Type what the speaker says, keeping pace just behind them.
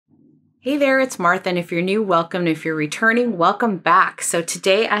Hey there, it's Martha, and if you're new, welcome. If you're returning, welcome back. So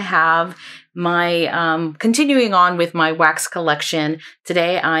today I have my, continuing on with my wax collection.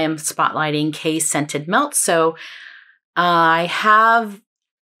 Today I am spotlighting KAEs Scented Melts. So I have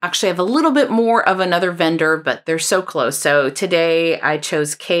a little bit more of another vendor, but they're so close. So today I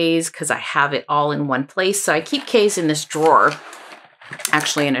chose KAEs because I have it all in one place. So I keep KAEs in this drawer.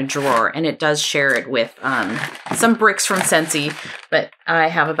 Actually in a drawer, and it does share it with some bricks from Scentsy, but I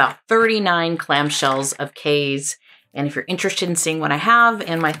have about 39 clamshells of KAEs, and if you're interested in seeing what I have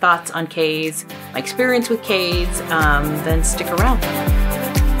and my thoughts on KAEs, my experience with KAEs, then stick around.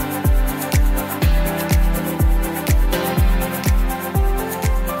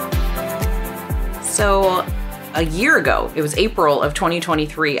 So a year ago, it was April of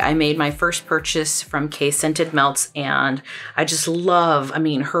 2023, I made my first purchase from KAEs Scented Melts, and I just love,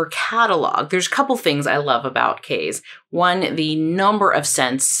 her catalog. There's a couple things I love about KAEs. One, the number of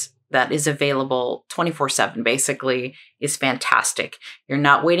scents that is available 24/7 basically is fantastic. You're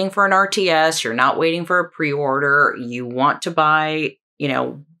not waiting for an RTS, you're not waiting for a pre-order. You want to buy,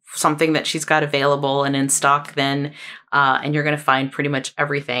 something that she's got available and in stock, then and you're going to find pretty much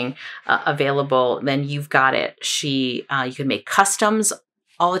everything available, then you've got it. You can make customs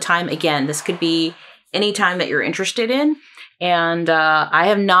all the time. Again, this could be any time that you're interested in. And I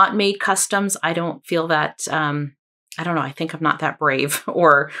have not made customs. I don't feel that, I don't know, I think I'm not that brave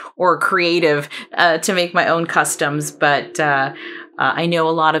or creative to make my own customs, but I know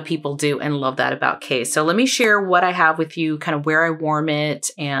a lot of people do and love that about KAEs. So let me share what I have with you, kind of where I warm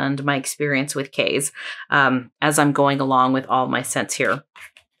it and my experience with KAEs as I'm going along with all my scents here.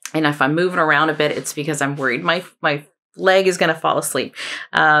 And if I'm moving around a bit, it's because I'm worried my leg is going to fall asleep.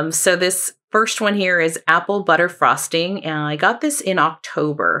 So this first one here is apple butter frosting, and I got this in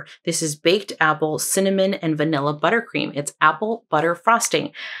October. This is baked apple, cinnamon, and vanilla buttercream. It's apple butter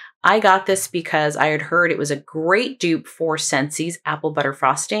frosting. I got this because I had heard it was a great dupe for Scentsy's apple butter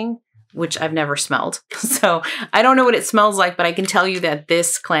frosting, which I've never smelled. So I don't know what it smells like, but I can tell you that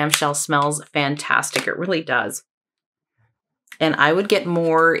this clamshell smells fantastic. It really does. And I would get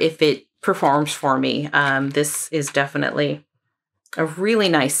more if it performs for me. This is definitely a really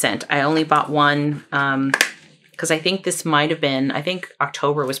nice scent. I only bought one because I think this might have been, I think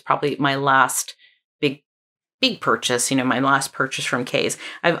October was probably my last big purchase, my last purchase from KAEs.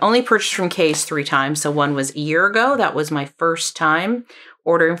 I've only purchased from KAEs 3 times. So one was a year ago. That was my first time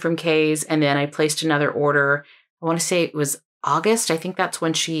ordering from KAEs. And then I placed another order. I want to say it was August. I think that's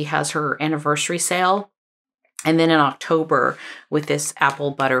when she has her anniversary sale. And then in October with this apple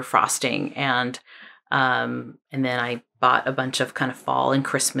butter frosting. And then I bought a bunch of kind of fall and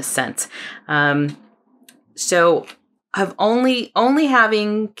Christmas scents. So I've only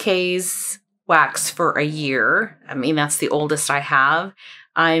having KAEs wax for a year. That's the oldest I have.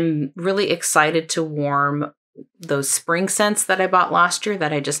 I'm really excited to warm those spring scents that I bought last year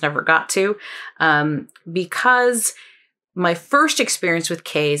that I just never got to, because my first experience with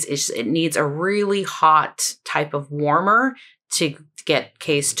KAEs is it needs a really hot type of warmer to get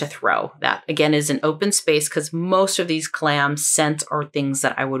KAEs to throw. That again is an open space, because most of these clam scents are things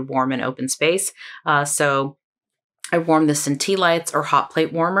that I would warm in open space. So I warm this in tea lights or hot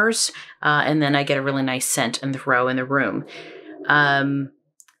plate warmers, and then I get a really nice scent and throw in the room.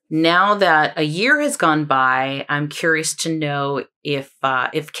 Now that a year has gone by, I'm curious to know if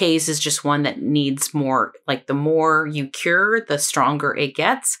KAEs is just one that needs more, like the more you cure, the stronger it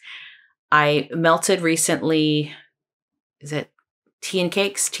gets. I melted recently, is it Tea and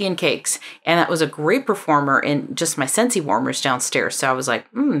Cakes? Tea and Cakes. And that was a great performer in just my Scentsy warmers downstairs. So I was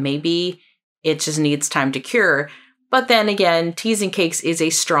like, maybe it just needs time to cure. But then again, Teas and Cakes is a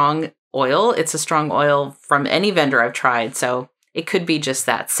strong oil. It's a strong oil from any vendor I've tried. So it could be just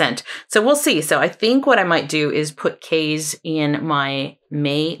that scent. So we'll see. So I think what I might do is put KAEs in my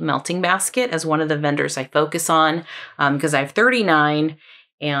May melting basket as one of the vendors I focus on, because I have 39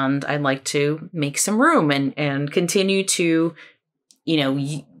 and I'd like to make some room and continue to,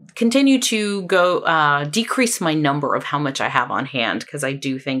 go decrease my number of how much I have on hand, because I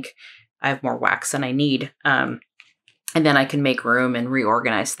do think I have more wax than I need. And then I can make room and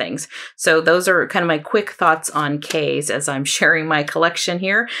reorganize things. So those are kind of my quick thoughts on KAEs as I'm sharing my collection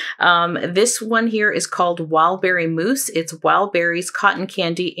here. This one here is called Wildberry Mousse. It's wild berries, cotton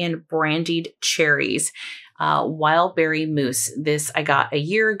candy, and brandied cherries. Wildberry Mousse. This I got a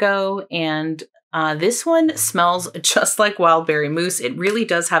year ago, and this one smells just like Wildberry Mousse. It really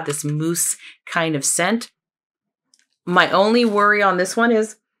does have this mousse kind of scent. My only worry on this one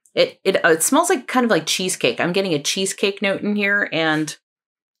is it smells like kind of like cheesecake. I'm getting a cheesecake note in here, and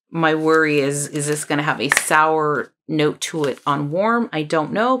my worry is this going to have a sour note to it on warm. I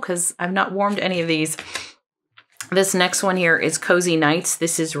don't know because I've not warmed any of these. This next one here is Cozy Nights.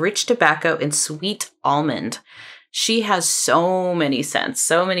 This is rich tobacco and sweet almond. She has so many scents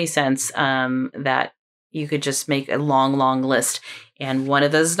that you could just make a long, long list. And one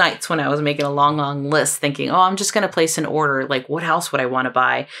of those nights when I was making a long, long list thinking, oh, I'm just going to place an order. Like, what else would I want to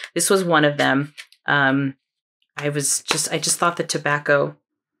buy? This was one of them. I just thought the tobacco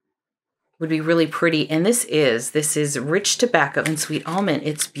would be really pretty. And this is rich tobacco and sweet almond.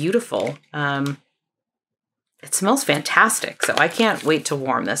 It's beautiful. It smells fantastic. So I can't wait to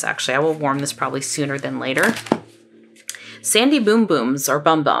warm this. Actually, I will warm this probably sooner than later. Sandy Boom Booms or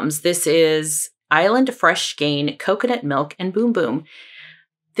Bum Bums. This is Island Fresh Gain Coconut Milk and Boom Boom.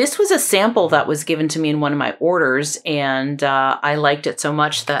 This was a sample that was given to me in one of my orders, and I liked it so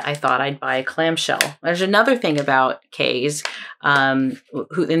much that I thought I'd buy a clamshell. There's another thing about KAEs, and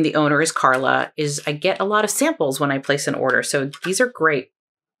the owner is Carla, is I get a lot of samples when I place an order, so these are great.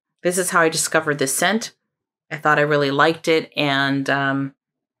 This is how I discovered this scent. I thought I really liked it, and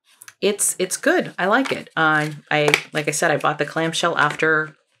it's good. I like it. Like I said, I bought the clamshell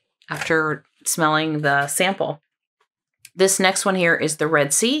after smelling the sample. This next one here is the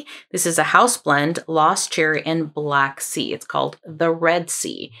Red Sea. This is a house blend, Lost Cherry and Black Sea. It's called the Red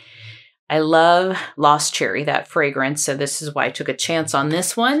Sea. I love Lost Cherry, that fragrance. So this is why I took a chance on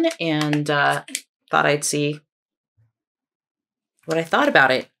this one and thought I'd see what I thought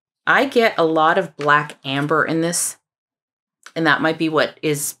about it. I get a lot of black amber in this, and that might be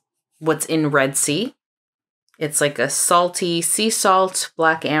what's in Red Sea. It's like a salty sea salt,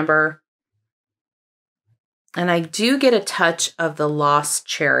 black amber. And I do get a touch of the Lost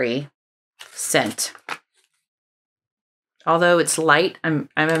Cherry scent. Although it's light, I'm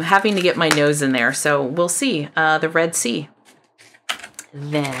having to get my nose in there, so we'll see. The Red Sea.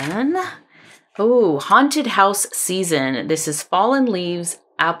 Then, Haunted House Season. This is Fallen Leaves,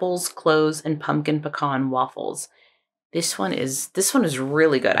 Apples, Cloves, and Pumpkin Pecan Waffles. This one is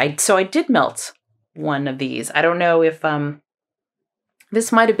really good. I did melt one of these. I don't know if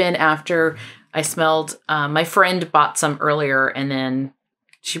this might have been after I smelled, my friend bought some earlier, and then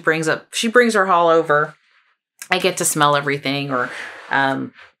she brings her haul over. I get to smell everything,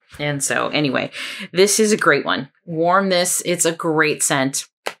 and so anyway, this is a great one. Warm this. It's a great scent.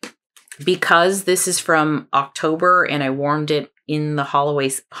 Because this is from October and I warmed it in the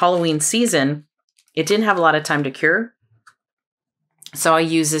Halloween season, it didn't have a lot of time to cure. So I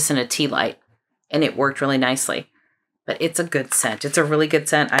use this in a tea light and it worked really nicely. But it's a good scent. It's a really good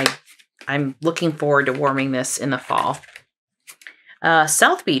scent. I'm looking forward to warming this in the fall.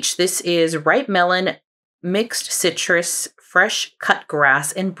 South Beach. This is ripe melon, mixed citrus, fresh cut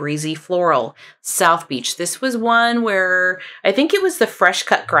grass, and breezy floral. South Beach. This was one where I think it was the fresh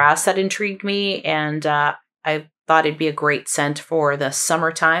cut grass that intrigued me, and I thought it'd be a great scent for the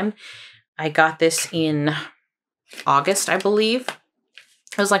summertime. I got this in August, I believe.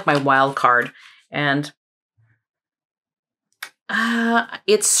 It was like my wild card, and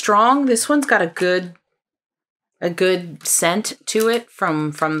it's strong. This one's got a good scent to it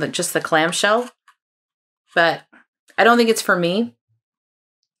from just the clamshell, but I don't think it's for me.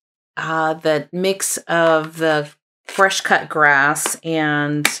 The mix of the fresh cut grass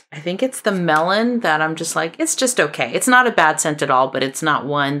and I think it's the melon that I'm just like, it's just okay. It's not a bad scent at all, but it's not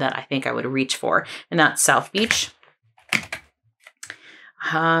one that I think I would reach for. And that's South Beach.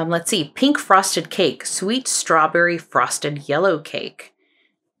 Let's see. Pink Frosted Cake. Sweet Strawberry Frosted Yellow Cake.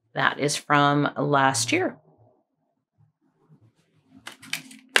 That is from last year.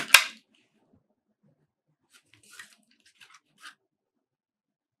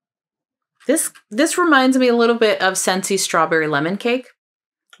 This reminds me a little bit of Scentsy Strawberry Lemon Cake.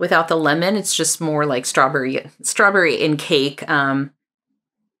 Without the lemon, it's just more like strawberry in cake.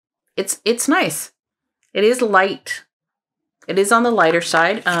 It's nice. It is light. It is on the lighter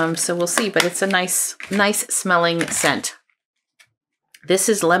side, so we'll see, but it's a nice smelling scent. This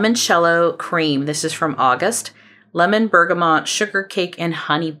is Limoncello Cream. This is from August. Lemon, bergamot, sugar cake, and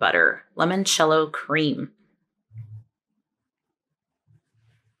honey butter. Limoncello Cream.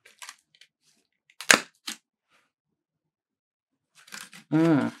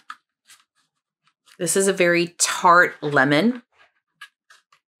 This is a very tart lemon.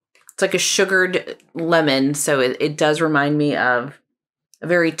 It's like a sugared lemon, so it does remind me of a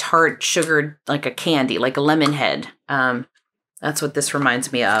very tart, sugared, like a candy, like a lemon head. That's what this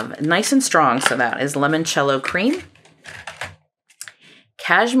reminds me of. Nice and strong, so that is Limoncello Cream.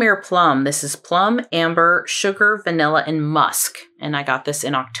 Cashmere Plum. This is plum, amber, sugar, vanilla, and musk. And I got this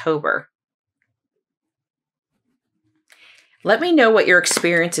in October. Let me know what your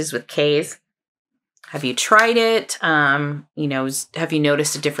experience is with KAEs. Have you tried it? You know, have you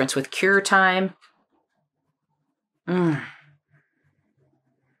noticed a difference with cure time?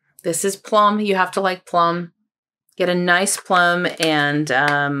 This is plum. You have to like plum. Get a nice plum, and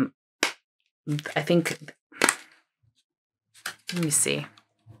I think, let me see.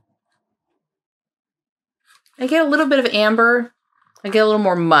 I get a little bit of amber. I get a little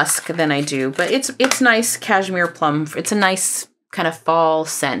more musk than I do, but it's nice cashmere plum. It's a nice kind of fall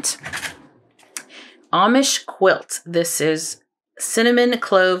scent. Amish Quilt. This is cinnamon,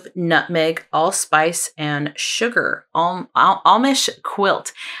 clove, nutmeg, allspice, and sugar. Amish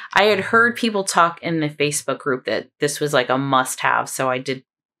Quilt. I had heard people talk in the Facebook group that this was like a must-have, so I did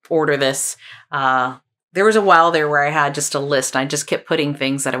order this. There was a while there where I had just a list. I just kept putting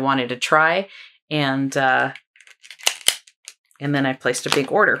things that I wanted to try, and then I placed a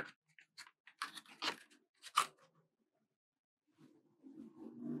big order.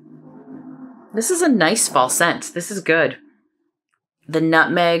 This is a nice fall scent. This is good. The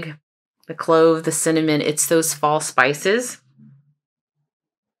nutmeg, the clove, the cinnamon, it's those fall spices.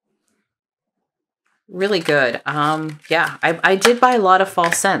 Really good. Yeah, I did buy a lot of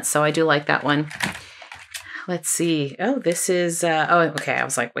fall scents, so I do like that one. Let's see. Oh, this is, oh, okay. I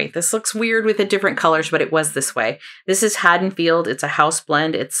was like, wait, this looks weird with the different colors, but it was this way. This is Haddonfield. It's a house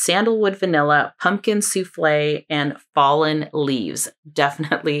blend. It's sandalwood vanilla, pumpkin souffle, and fallen leaves.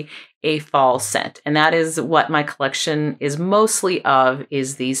 Definitely a fall scent. And that is what my collection is mostly of,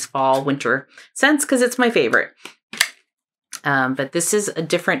 is these fall winter scents, because it's my favorite. But this is a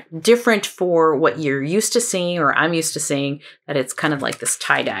different for what you're used to seeing, or I'm used to seeing, that it's kind of like this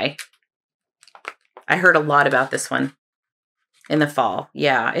tie-dye. I heard a lot about this one in the fall.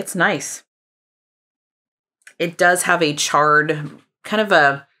 Yeah, it's nice. It does have a charred, kind of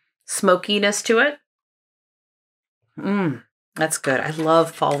a smokiness to it. That's good. I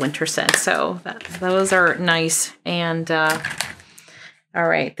love fall winter scents, so those are nice. And all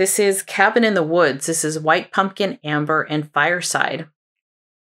right, this is Cabin in the Woods. This is white pumpkin, amber, and fireside.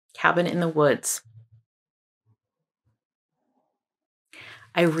 Cabin in the Woods.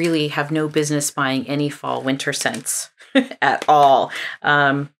 I really have no business buying any fall winter scents at all,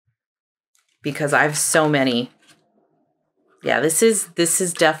 because I have so many. Yeah, this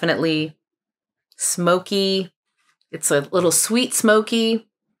is definitely smoky. It's a little sweet smoky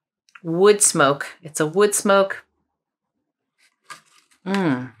wood smoke. It's a wood smoke.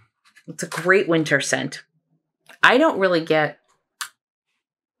 It's a great winter scent. I don't really get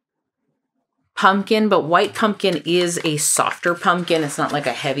pumpkin, but white pumpkin is a softer pumpkin. It's not like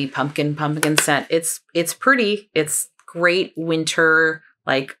a heavy pumpkin scent. It's pretty. It's great winter,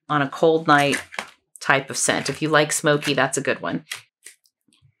 like on a cold night type of scent. If you like smoky, that's a good one.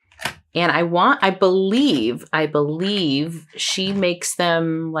 And I believe she makes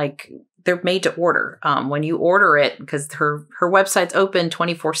them, like, they're made to order. When you order it, because her website's open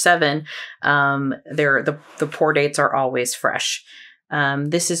 24/7, the pour dates are always fresh.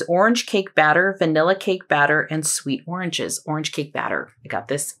 This is orange cake batter, vanilla cake batter, and sweet oranges. Orange cake batter. I got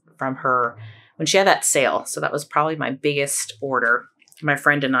this from her when she had that sale. So that was probably my biggest order. My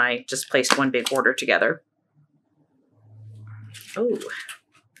friend and I just placed one big order together. Oh,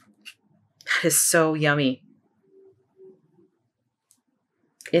 that is so yummy.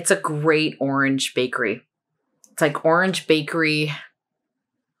 It's a great orange bakery. It's like orange bakery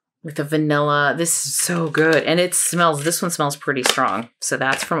with the vanilla. This is so good. And this one smells pretty strong. So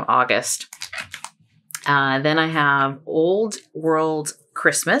that's from August. Then I have Old World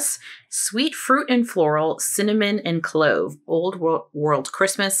Christmas, sweet fruit and floral, cinnamon and clove. Old World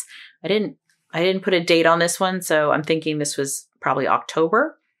Christmas. I didn't put a date on this one, so I'm thinking this was probably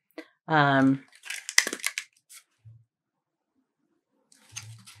October.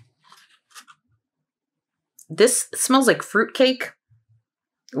 This smells like fruitcake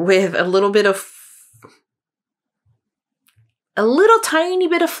with a little tiny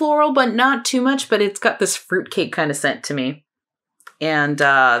bit of floral, but not too much, but it's got this fruitcake kind of scent to me. And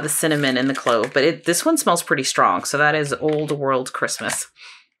the cinnamon and the clove, but this one smells pretty strong. So that is Old World Christmas.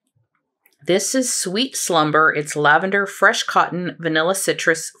 This is Sweet Slumber. It's lavender, fresh cotton, vanilla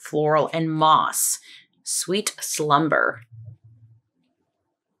citrus, floral, and moss. Sweet Slumber.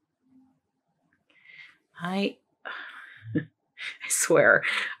 I swear,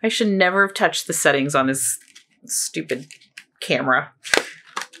 I should never have touched the settings on this stupid camera.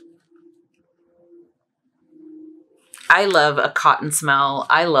 I love a cotton smell.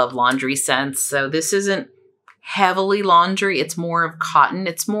 I love laundry scents. So this isn't heavily laundry. It's more of cotton.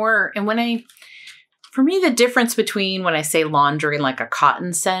 It's more, and for me, the difference between when I say laundry and like a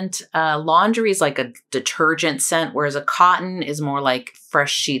cotton scent, laundry is like a detergent scent, whereas a cotton is more like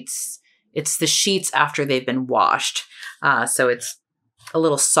fresh sheets, It's the sheets after they've been washed. So it's a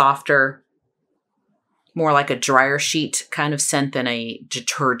little softer, more like a dryer sheet kind of scent than a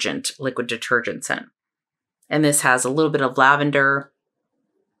detergent, liquid detergent scent. And this has a little bit of lavender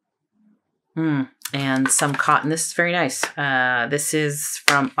and some cotton. This is very nice. This is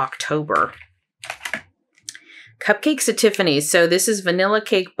from October. Cupcakes at Tiffany's. So this is vanilla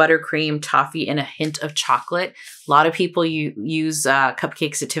cake, buttercream, toffee, and a hint of chocolate. A lot of people use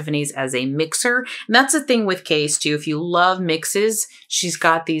Cupcakes at Tiffany's as a mixer. And that's the thing with KAES too. If you love mixes, she's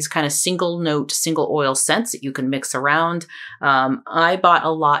got these kind of single note, single oil scents that you can mix around. I bought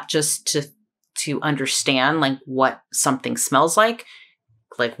a lot just to understand like what something smells like.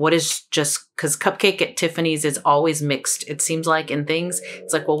 Like what is just, because Cupcake at Tiffany's is always mixed, it seems like, in things.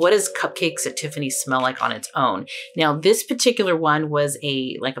 It's like, well, what does Cupcakes at Tiffany's smell like on its own? Now, this particular one was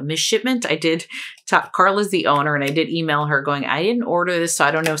a misshipment. I did talk, Carla's the owner, and I did email her going, I didn't order this, so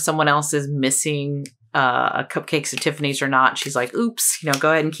I don't know if someone else is missing a Cupcakes at Tiffany's or not. She's like, oops,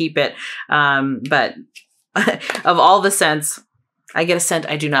 go ahead and keep it. But of all the scents, I get a scent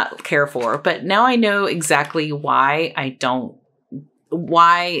I do not care for. But now I know exactly why I don't,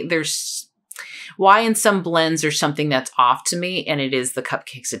 why in some blends there's something that's off to me, and it is the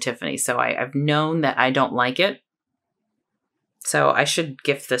Cupcakes at Tiffany. So I've known that I don't like it. So I should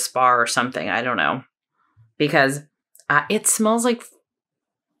gift this bar or something. I don't know. Because it smells like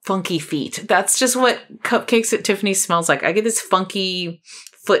funky feet. That's just what Cupcakes at Tiffany smells like. I get this funky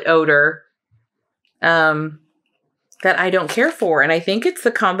foot odor that I don't care for. And I think it's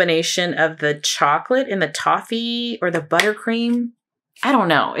the combination of the chocolate and the toffee or the buttercream. I don't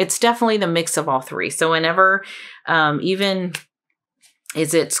know. It's definitely the mix of all three. So whenever, even,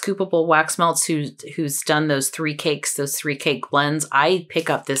 is it Scoopable Wax Melts who's done those three cake blends, I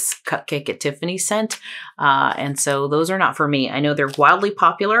pick up this Cupcake at Tiffany scent. And so those are not for me. I know they're wildly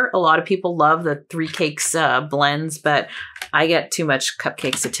popular. A lot of people love the three cakes blends, but I get too much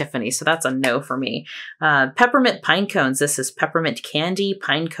Cupcakes at Tiffany. So that's a no for me. Peppermint Pinecones. This is peppermint candy,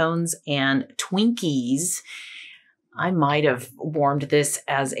 pine cones, and Twinkies. I might have warmed this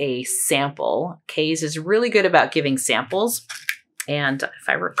as a sample. KAES is really good about giving samples. And if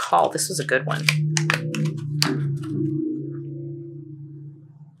I recall, this was a good one.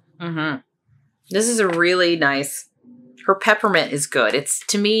 This is a really nice, her peppermint is good. It's,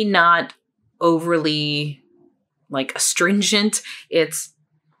 to me, not overly like astringent. It's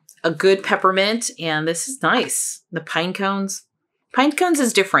a good peppermint, and this is nice. The pine cones. Pine cones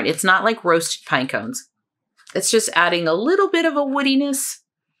is different. It's not like roasted pine cones. It's just adding a little bit of a woodiness,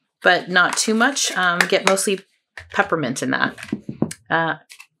 but not too much. Get mostly peppermint in that.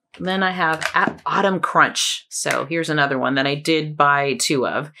 Then I have Autumn Crunch. So here's another one that I did buy 2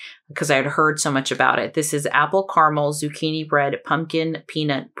 of because I had heard so much about it. This is apple caramel, zucchini bread, pumpkin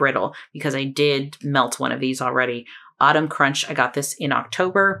peanut brittle, because I did melt one of these already. Autumn Crunch, I got this in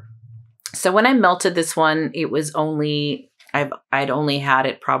October. So when I melted this one, it was only, I'd only had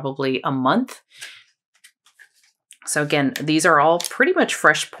it probably a month. So again, these are all pretty much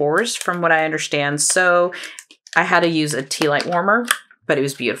fresh pours from what I understand. So I had to use a tea light warmer, but it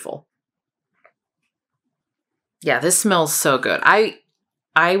was beautiful. Yeah, this smells so good. I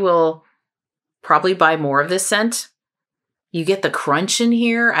will probably buy more of this scent. You get the crunch in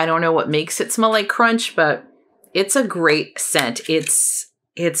here. I don't know what makes it smell like crunch, but it's a great scent. It's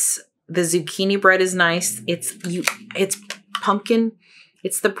the zucchini bread is nice. It's pumpkin.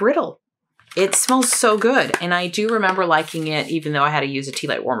 It's the brittle. It smells so good. And I do remember liking it, even though I had to use a tea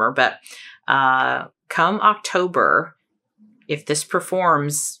light warmer. But come October, if this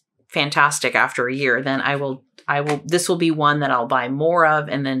performs fantastic after a year, then this will be one that I'll buy more of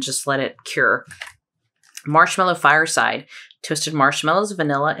and then just let it cure. Marshmallow Fireside, toasted marshmallows,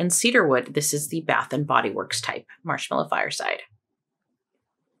 vanilla, and cedarwood. This is the Bath & Body Works type Marshmallow Fireside.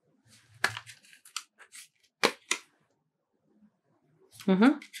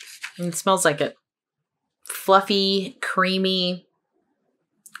 And it smells like it. Fluffy, creamy,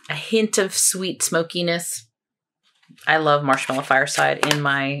 a hint of sweet smokiness. I love Marshmallow Fireside in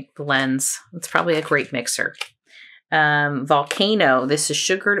my blends. It's probably a great mixer. Volcano. This is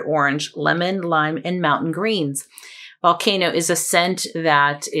sugared orange, lemon, lime, and mountain greens. Volcano is a scent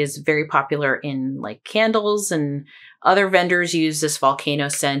that is very popular in like candles, and other vendors use this Volcano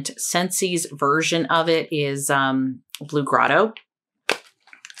scent. Scentsi's version of it is Blue Grotto.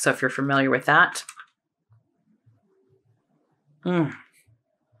 So if you're familiar with that.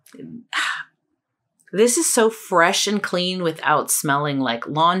 This is so fresh and clean without smelling like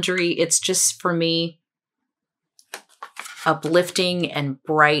laundry. It's just, for me, uplifting and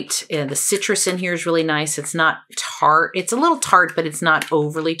bright. The citrus in here is really nice. It's not tart. It's a little tart, but it's not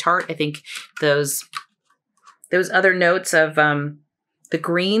overly tart. I think those other notes of the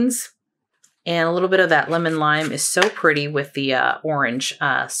greens and a little bit of that lemon lime is so pretty with the orange.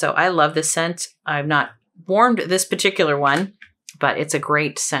 So I love this scent. I've not warmed this particular one, but it's a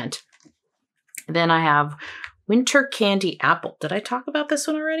great scent. Then I have Winter Candy Apple. Did I talk about this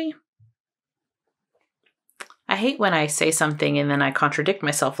one already? I hate when I say something and then I contradict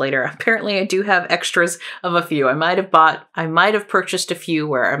myself later. Apparently I do have extras of a few. I might have purchased a few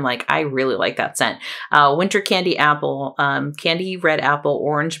where I'm like, I really like that scent. Winter Candy Apple, Candy Red Apple,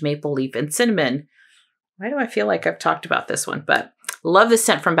 Orange Maple Leaf, and Cinnamon. Why do I feel like I've talked about this one? But love this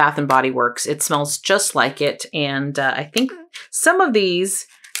scent from Bath & Body Works. It smells just like it. And I think some of these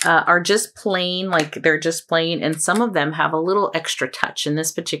are just plain, like they're just plain, and some of them have a little extra touch. And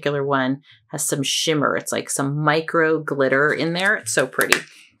this particular one has some shimmer. It's like some micro glitter in there. It's so pretty.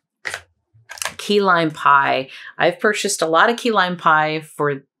 Key lime pie. I've purchased a lot of key lime pie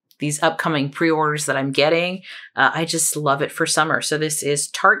for these upcoming pre-orders that I'm getting. I just love it for summer. So this is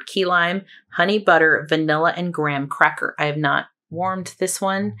tart key lime, honey butter, vanilla, and graham cracker. I have not warmed this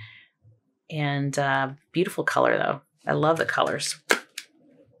one, and beautiful color though. I love the colors.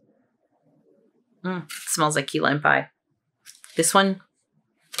 Smells like key lime pie. This one,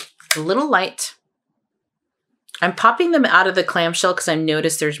 a little light. I'm popping them out of the clamshell because I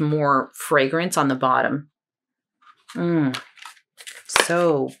noticed there's more fragrance on the bottom.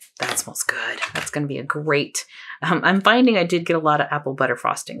 So that smells good. That's going to be a great. I'm finding I did get a lot of apple butter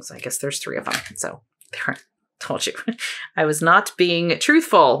frostings. I guess there's 3 of them. So there. Told you. I was not being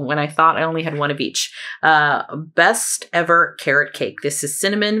truthful when I thought I only had 1 of each. Best ever carrot cake. This is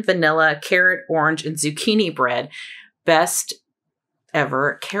cinnamon, vanilla, carrot, orange, and zucchini bread. Best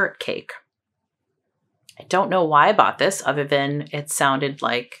ever carrot cake. I don't know why I bought this other than it sounded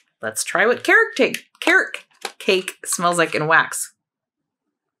like, let's try what carrot cake smells like in wax.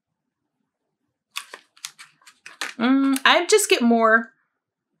 I just get more.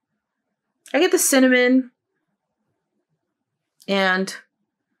 I get the cinnamon and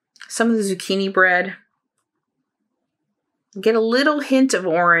some of the zucchini bread. Get a little hint of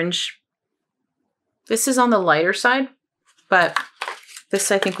orange. This is on the lighter side, but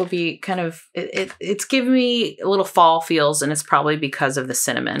this I think will be kind of, it's giving me a little fall feels, and it's probably because of the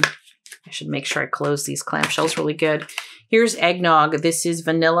cinnamon. I should make sure I close these clamshells really good. Here's eggnog. This is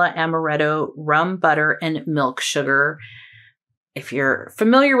vanilla, amaretto, rum, butter, and milk sugar. If you're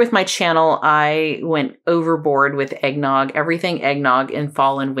familiar with my channel, I went overboard with eggnog, everything eggnog in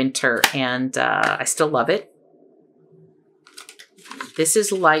fall and winter, and I still love it. This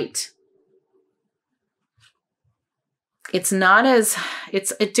is light. It's not as,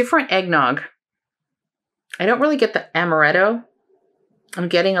 it's a different eggnog. I don't really get the amaretto. I'm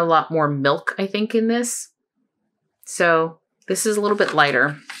getting a lot more milk, I think, in this. So this is a little bit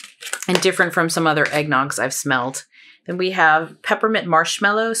lighter and different from some other eggnogs I've smelled. Then we have Peppermint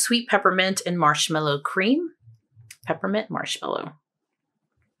Marshmallow, Sweet Peppermint, and Marshmallow Cream. Peppermint Marshmallow.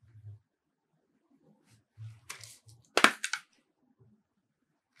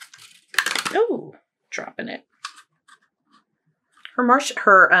 Oh, dropping it.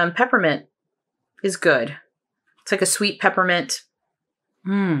 Her peppermint is good. It's like a sweet peppermint.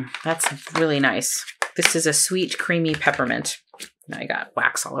 That's really nice. This is a sweet, creamy peppermint. Now I got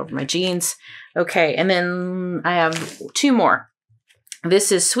wax all over my jeans. Okay, and then I have 2 more.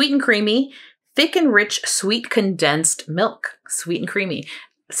 This is sweet and creamy, thick and rich, sweet condensed milk. Sweet and creamy.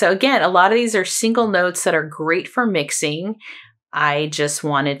 So again, a lot of these are single notes that are great for mixing. I just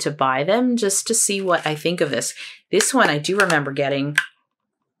wanted to buy them just to see what I think of this. This one I do remember getting.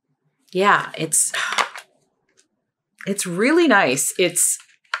 Yeah, it's really nice. It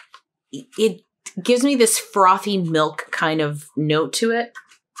gives me this frothy milk kind of note to it,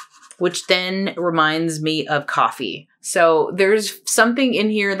 which then reminds me of coffee. So there's something in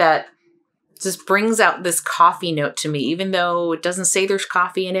here that just brings out this coffee note to me, even though it doesn't say there's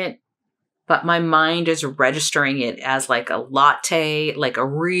coffee in it, but my mind is registering it as like a latte, like a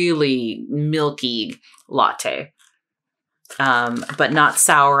really milky latte, but not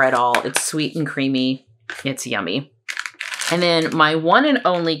sour at all. It's sweet and creamy. It's yummy. And then my one and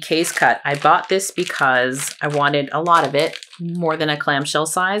only case cut, I bought this because I wanted a lot of it, more than a clamshell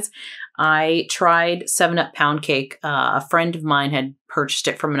size. I tried 7-Up Pound Cake. A friend of mine had purchased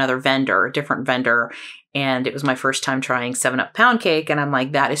it from another vendor, a different vendor, and it was my first time trying 7-Up Pound Cake, and I'm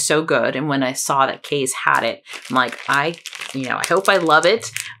like, that is so good. And when I saw that KAES had it, I'm like, I you know, I hope I love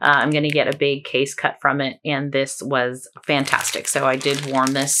it. I'm going to get a big case cut from it, and this was fantastic. So I did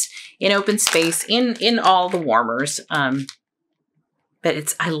warm this in open space, in all the warmers.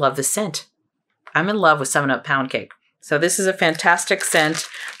 But I love the scent. I'm in love with 7-Up Pound Cake. So this is a fantastic scent.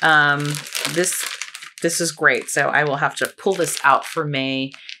 This is great. So I will have to pull this out for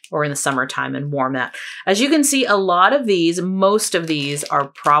May or in the summertime and warm that. As you can see, a lot of these, most of these are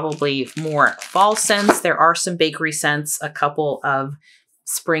probably more fall scents. There are some bakery scents, a couple of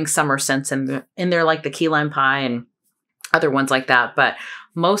spring, summer scents in there, like the key lime pie and other ones like that. But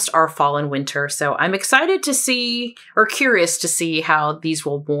most are fall and winter. So I'm excited to see, or curious to see, how these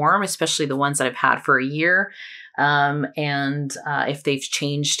will warm, especially the ones that I've had for a year. And if they've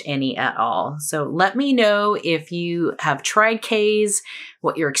changed any at all. So let me know if you have tried KAEs,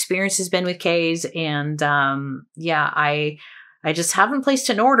 what your experience has been with KAEs. And yeah, I just haven't placed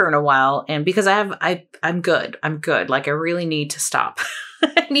an order in a while. And because I'm good. Like, I really need to stop.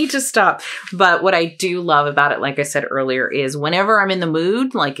 I need to stop. But what I do love about it, like I said earlier, is whenever I'm in the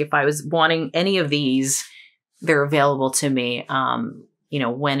mood, like if I was wanting any of these, they're available to me. You know,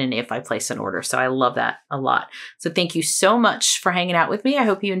 when and if I place an order. So I love that a lot. So thank you so much for hanging out with me. I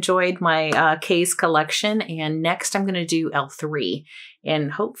hope you enjoyed my KAEs collection. And next I'm going to do L3 and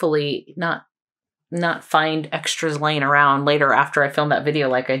hopefully not find extras laying around later after I film that video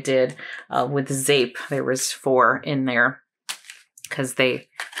like I did with Zape. There was 4 in there because they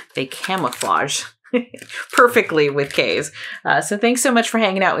camouflage perfectly with KAEs. So thanks so much for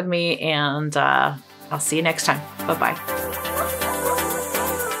hanging out with me, and I'll see you next time. Bye-bye.